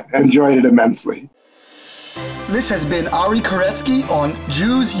pleasure. I enjoyed it immensely. This has been Ari Koretsky on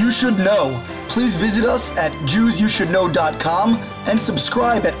Jews You Should Know. Please visit us at JewsYouShouldKnow.com and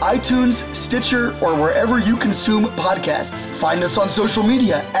subscribe at iTunes, Stitcher, or wherever you consume podcasts. Find us on social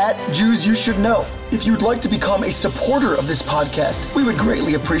media at Jews You Should Know. If you'd like to become a supporter of this podcast, we would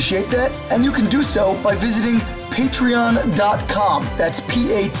greatly appreciate that, and you can do so by visiting patreon.com. That's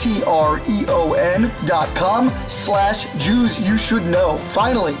patreon.com/Jews You Should Know.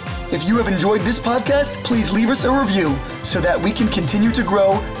 Finally, if you have enjoyed this podcast, please leave us a review so that we can continue to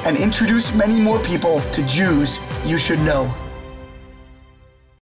grow and introduce many more people to Jews You Should Know.